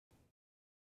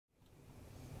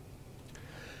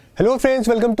Hello friends,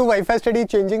 welcome to wifi study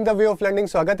changing the way of learning.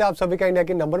 स्वागत है आप सभी का इंडिया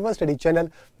के number 1 study channel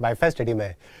wifi study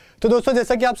में। तो दोस्तों,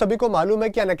 जैसा कि आप सभी को मालूम है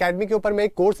कि अनअकैडमी के ऊपर मैं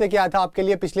एक कोर्स लेके आया था आपके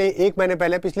लिए पिछले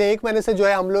एक महीने से जो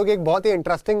है हम लोग एक बहुत ही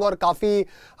इंटरेस्टिंग और काफ़ी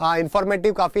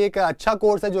इंफॉर्मेटिव, काफ़ी एक अच्छा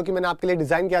कोर्स है जो कि मैंने आपके लिए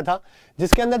डिज़ाइन किया था,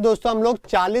 जिसके अंदर दोस्तों हम लोग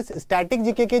 40 स्टैटिक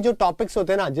जीके के जो टॉपिक्स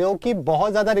होते हैं ना, जो कि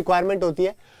बहुत ज़्यादा रिक्वायरमेंट होती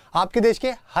है आपके देश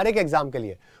के हर एक एग्जाम के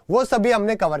लिए, वो सभी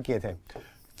हमने कवर किए थे।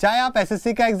 चाहे आप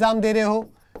एसएससी का एग्जाम दे रहे हो,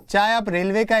 चाहे आप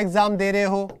रेलवे का एग्जाम दे रहे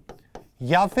हो,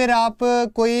 या फिर आप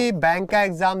कोई बैंक का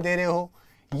एग्जाम दे रहे हो,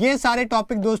 ये सारे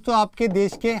टॉपिक दोस्तों आपके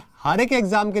देश के हर एक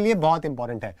एग्जाम के लिए बहुत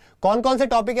इंपॉर्टेंट है। कौन कौन से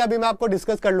टॉपिक है अभी मैं आपको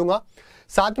डिस्कस कर लूंगा।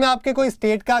 साथ में आपके कोई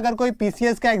स्टेट का अगर कोई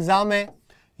पीसीएस का एग्जाम है,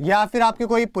 या फिर आपके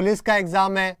कोई पुलिस का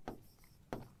एग्जाम है,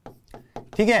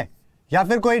 ठीक है, या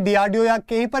फिर कोई डीआरडीओ या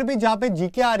कहीं पर भी जहां पे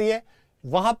जीके आ रही है,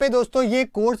 वहां पे दोस्तों ये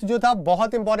कोर्स जो था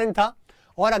बहुत इंपॉर्टेंट था।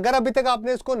 और अगर अभी तक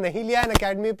आपने इसको नहीं लिया है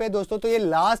अनअकैडमी पे दोस्तों, तो ये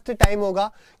लास्ट टाइम होगा,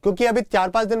 क्योंकि अभी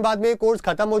 4-5 दिन बाद में ये कोर्स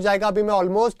खत्म हो जाएगा। अभी मैं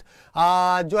ऑलमोस्ट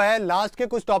जो है लास्ट के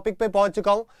कुछ टॉपिक पे पहुंच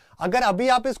चुका हूं। अगर अभी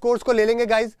आप इस कोर्स को ले लेंगे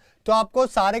गाइज, तो आपको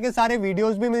सारे के सारे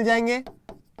वीडियोस भी मिल जाएंगे,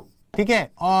 ठीक है,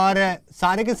 और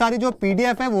सारे के सारी जो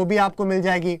पीडीएफ है वो भी आपको मिल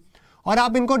जाएगी, और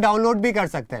आप इनको डाउनलोड भी कर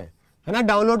सकते हैं, है ना,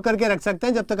 डाउनलोड करके रख सकते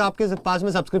हैं। जब तक आपके पास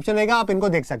में सब्सक्रिप्शन रहेगा आप इनको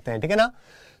देख सकते हैं, ठीक है ना।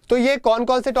 तो ये कौन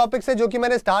कौन से टॉपिक्स है जो कि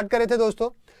मैंने स्टार्ट करे थे दोस्तों।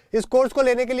 इस कोर्स को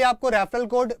लेने के लिए आपको रेफरल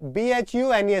कोड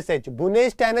BHUNESH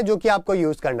Bhunesh10 है जो कि आपको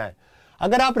यूज करना है।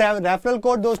 अगर आप रेफरल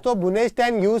कोड दोस्तों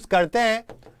Bhunesh10 यूज करते हैं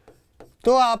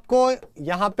तो आपको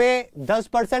यहाँ पे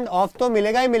 10% ऑफ तो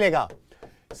मिलेगा ही मिलेगा।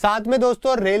 साथ में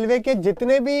दोस्तों रेलवे के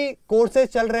जितने भी कोर्सेज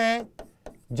चल रहे हैं,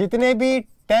 जितने भी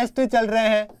टेस्ट चल रहे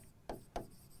हैं,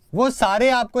 वो सारे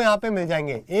आपको यहाँ पे मिल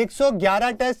जाएंगे।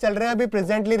 111 टेस्ट चल रहे हैं अभी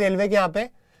प्रेजेंटली रेलवे के यहाँ पे।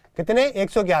 कितने?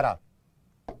 111,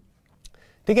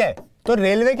 ठीक है। तो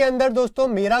रेलवे के अंदर दोस्तों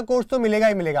मेरा कोर्स तो मिलेगा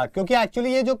ही मिलेगा, क्योंकि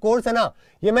एक्चुअली ये जो कोर्स है ना,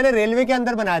 ये मैंने रेलवे के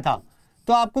अंदर बनाया था।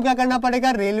 तो आपको क्या करना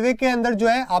पड़ेगा, रेलवे के अंदर जो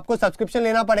है आपको सब्सक्रिप्शन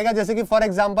लेना पड़ेगा। जैसे कि फॉर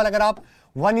एग्जांपल अगर आप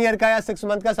 1 ईयर का या 6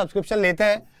 मंथ का सब्सक्रिप्शन लेते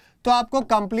हैं, तो आपको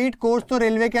कंप्लीट कोर्स तो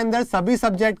रेलवे के अंदर सभी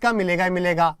सब्जेक्ट का मिलेगा ही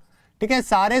मिलेगा, ठीक है,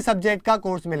 सारे सब्जेक्ट का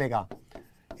कोर्स मिलेगा।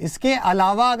 इसके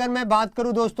अलावा अगर मैं बात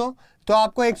करूं दोस्तों, तो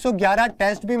आपको 111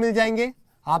 टेस्ट भी मिल जाएंगे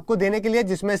आपको देने के लिए,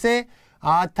 जिसमें से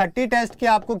 30 टेस्ट के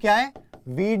आपको क्या है,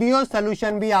 वीडियो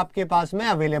सोल्यूशन भी आपके पास में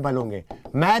अवेलेबल होंगे,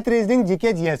 मैथ, रीजनिंग,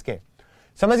 जीके, जीएस के,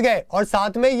 समझ गए। और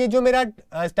साथ में ये जो मेरा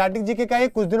स्टैटिक जीके का है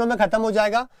कुछ दिनों में खत्म हो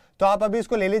जाएगा, तो आप अभी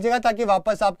इसको ले लीजिएगा, ताकि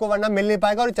वापस आपको वरना मिल नहीं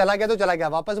पाएगा, और चला गया तो चला गया,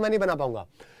 वापस मैं नहीं बना पाऊंगा।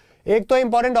 एक तो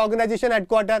important organisation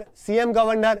headquarter, CM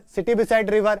governor, city beside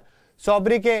river,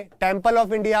 सोब्रिके, temple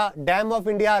of India, dam of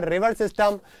India, river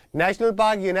system, national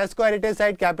park, UNESCO heritage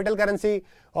site, capital currency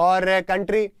और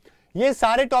कंट्री, ये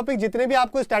सारे टॉपिक जितने भी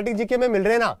आपको स्टैटिक जीके में मिल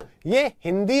रहे हैं ना, ये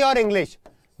हिंदी और इंग्लिश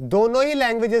दोनों ही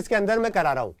लैंग्वेजेस के अंदर मैं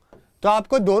करा रहा हूं। तो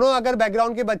आपको दोनों अगर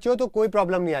बैकग्राउंड के बच्चे हो तो कोई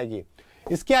प्रॉब्लम नहीं आएगी।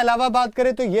 इसके अलावा बात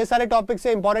करें तो ये सारे टॉपिक्स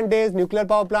है important days, nuclear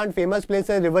power plant, famous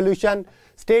places, revolution,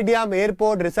 stadium,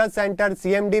 airport, research centre,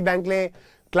 CMD, बैंकले,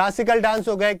 क्लासिकल डांस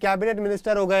हो गए, कैबिनेट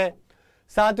मिनिस्टर हो गए,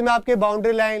 साथ में आपके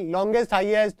boundary line, longest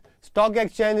highest, stock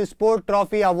exchange, sport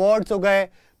trophy, awards हो गए,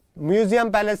 म्यूजियम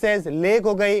पैलेसेस, लेक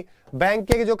हो गई, बैंक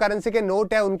के जो करेंसी के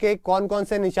नोट है उनके कौन कौन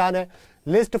से निशान है,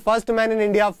 list first man in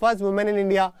India, first women in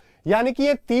India. यानी कि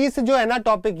ये 30 जो है ना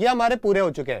टॉपिक, ये हमारे पूरे हो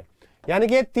चुके हैं। यानी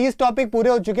कि ये 30 टॉपिक पूरे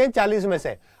हो चुके हैं 40 में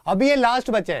से। अभी ये लास्ट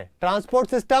बचे हैं, transport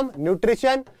system,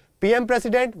 nutrition, PM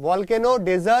president, volcano,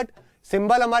 desert,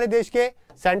 symbol हमारे देश के,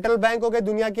 सेंट्रल बैंक हो गए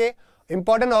दुनिया के,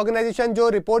 इंपॉर्टेंट ऑर्गेनाइजेशन जो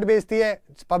रिपोर्ट भेजती है,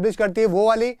 पब्लिश करती है वो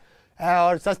वाली,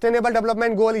 और सस्टेनेबल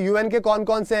डेवलपमेंट गोल UN के कौन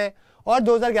कौन से हैं, और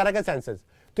 2011 का सेंसस।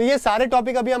 तो ये सारे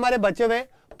टॉपिक अभी हमारे बचे हुए हैं।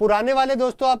 पुराने वाले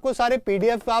दोस्तों आपको सारे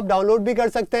PDF आप डाउनलोड भी कर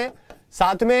सकते हैं,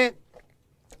 साथ में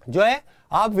जो है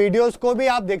आप वीडियोस को भी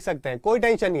आप देख सकते हैं, कोई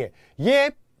टेंशन नहीं है। ये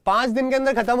 5 दिन के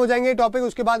अंदर खत्म हो जाएंगे टॉपिक।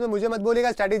 उसके बाद में मुझे मत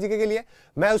बोलिएगा स्ट्रैटेजी के लिए,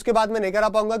 मैं उसके बाद में नहीं करा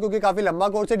पाऊंगा, क्योंकि काफी लंबा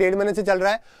कोर्स है, 1.5 महीने से चल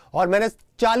रहा है, और मैंने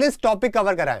 40 टॉपिक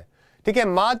कवर करा है, ठीक है।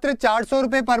 मात्र 400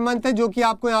 रुपए पर मंथ है जो कि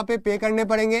आपको यहाँ पे पे करने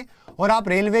पड़ेंगे, और आप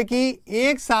रेलवे की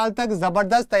 1 साल तक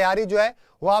जबरदस्त तैयारी जो है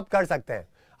वो आप कर सकते हैं।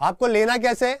 आपको लेना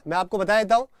कैसे है मैं आपको बता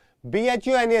देता हूँ।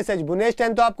 BHUNESH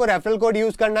Bhunesh10 तो आपको रेफरल कोड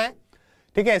यूज करना है,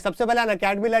 ठीक है। सबसे पहले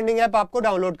अनअकैडमी लर्निंग ऐप आपको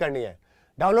डाउनलोड करनी है।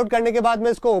 डाउनलोड करने के बाद में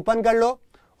इसको ओपन कर लो।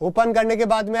 ओपन करने के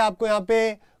बाद में आपको यहाँ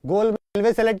पे गोल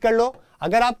रेलवे सेलेक्ट कर लो।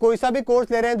 अगर आप कोई सा भी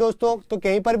कोर्स ले रहे हैं दोस्तों, तो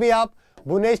कहीं पर भी आप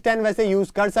Bhunesh10 वैसे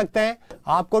यूज कर सकते हैं,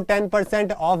 आपको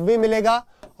 10% ऑफ भी मिलेगा,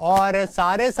 और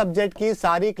सारे सब्जेक्ट की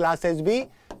सारी क्लासेस भी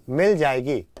मिल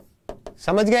जाएगी,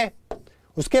 समझ गए।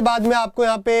 उसके बाद में आपको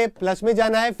यहाँ पे प्लस में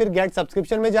जाना है, फिर गेट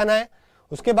सब्सक्रिप्शन में जाना है।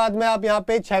 उसके बाद में आप यहाँ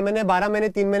पे 6 महीने, 12 महीने,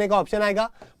 3 महीने का ऑप्शन आएगा।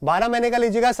 12 महीने का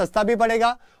लीजिएगा, सस्ता भी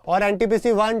पड़ेगा, और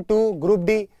NTPC 1, 2, ग्रुप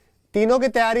डी तीनों की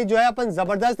तैयारी जो है अपन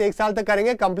जबरदस्त 1 साल तक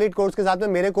करेंगे कंप्लीट कोर्स के साथ में।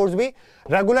 मेरे कोर्स भी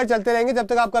रेगुलर चलते रहेंगे जब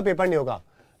तक आपका पेपर नहीं होगा।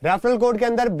 रेफरल कोड के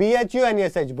अंदर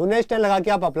BHUNESH Bhunesh10 लगा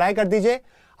के आप अप्लाई कर दीजिए,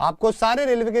 आपको सारे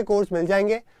रेलवे के कोर्स मिल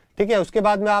जाएंगे। ठीक है, उसके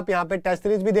बाद में आप यहाँ पे टेस्ट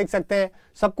सीरीज भी देख सकते हैं,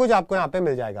 सब कुछ आपको यहाँ पे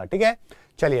मिल जाएगा। ठीक है,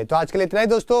 चलिए तो आज के लिए इतना ही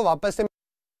दोस्तों, वापस से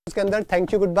इसके अंदर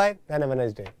thank you, good bye and have a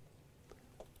nice day.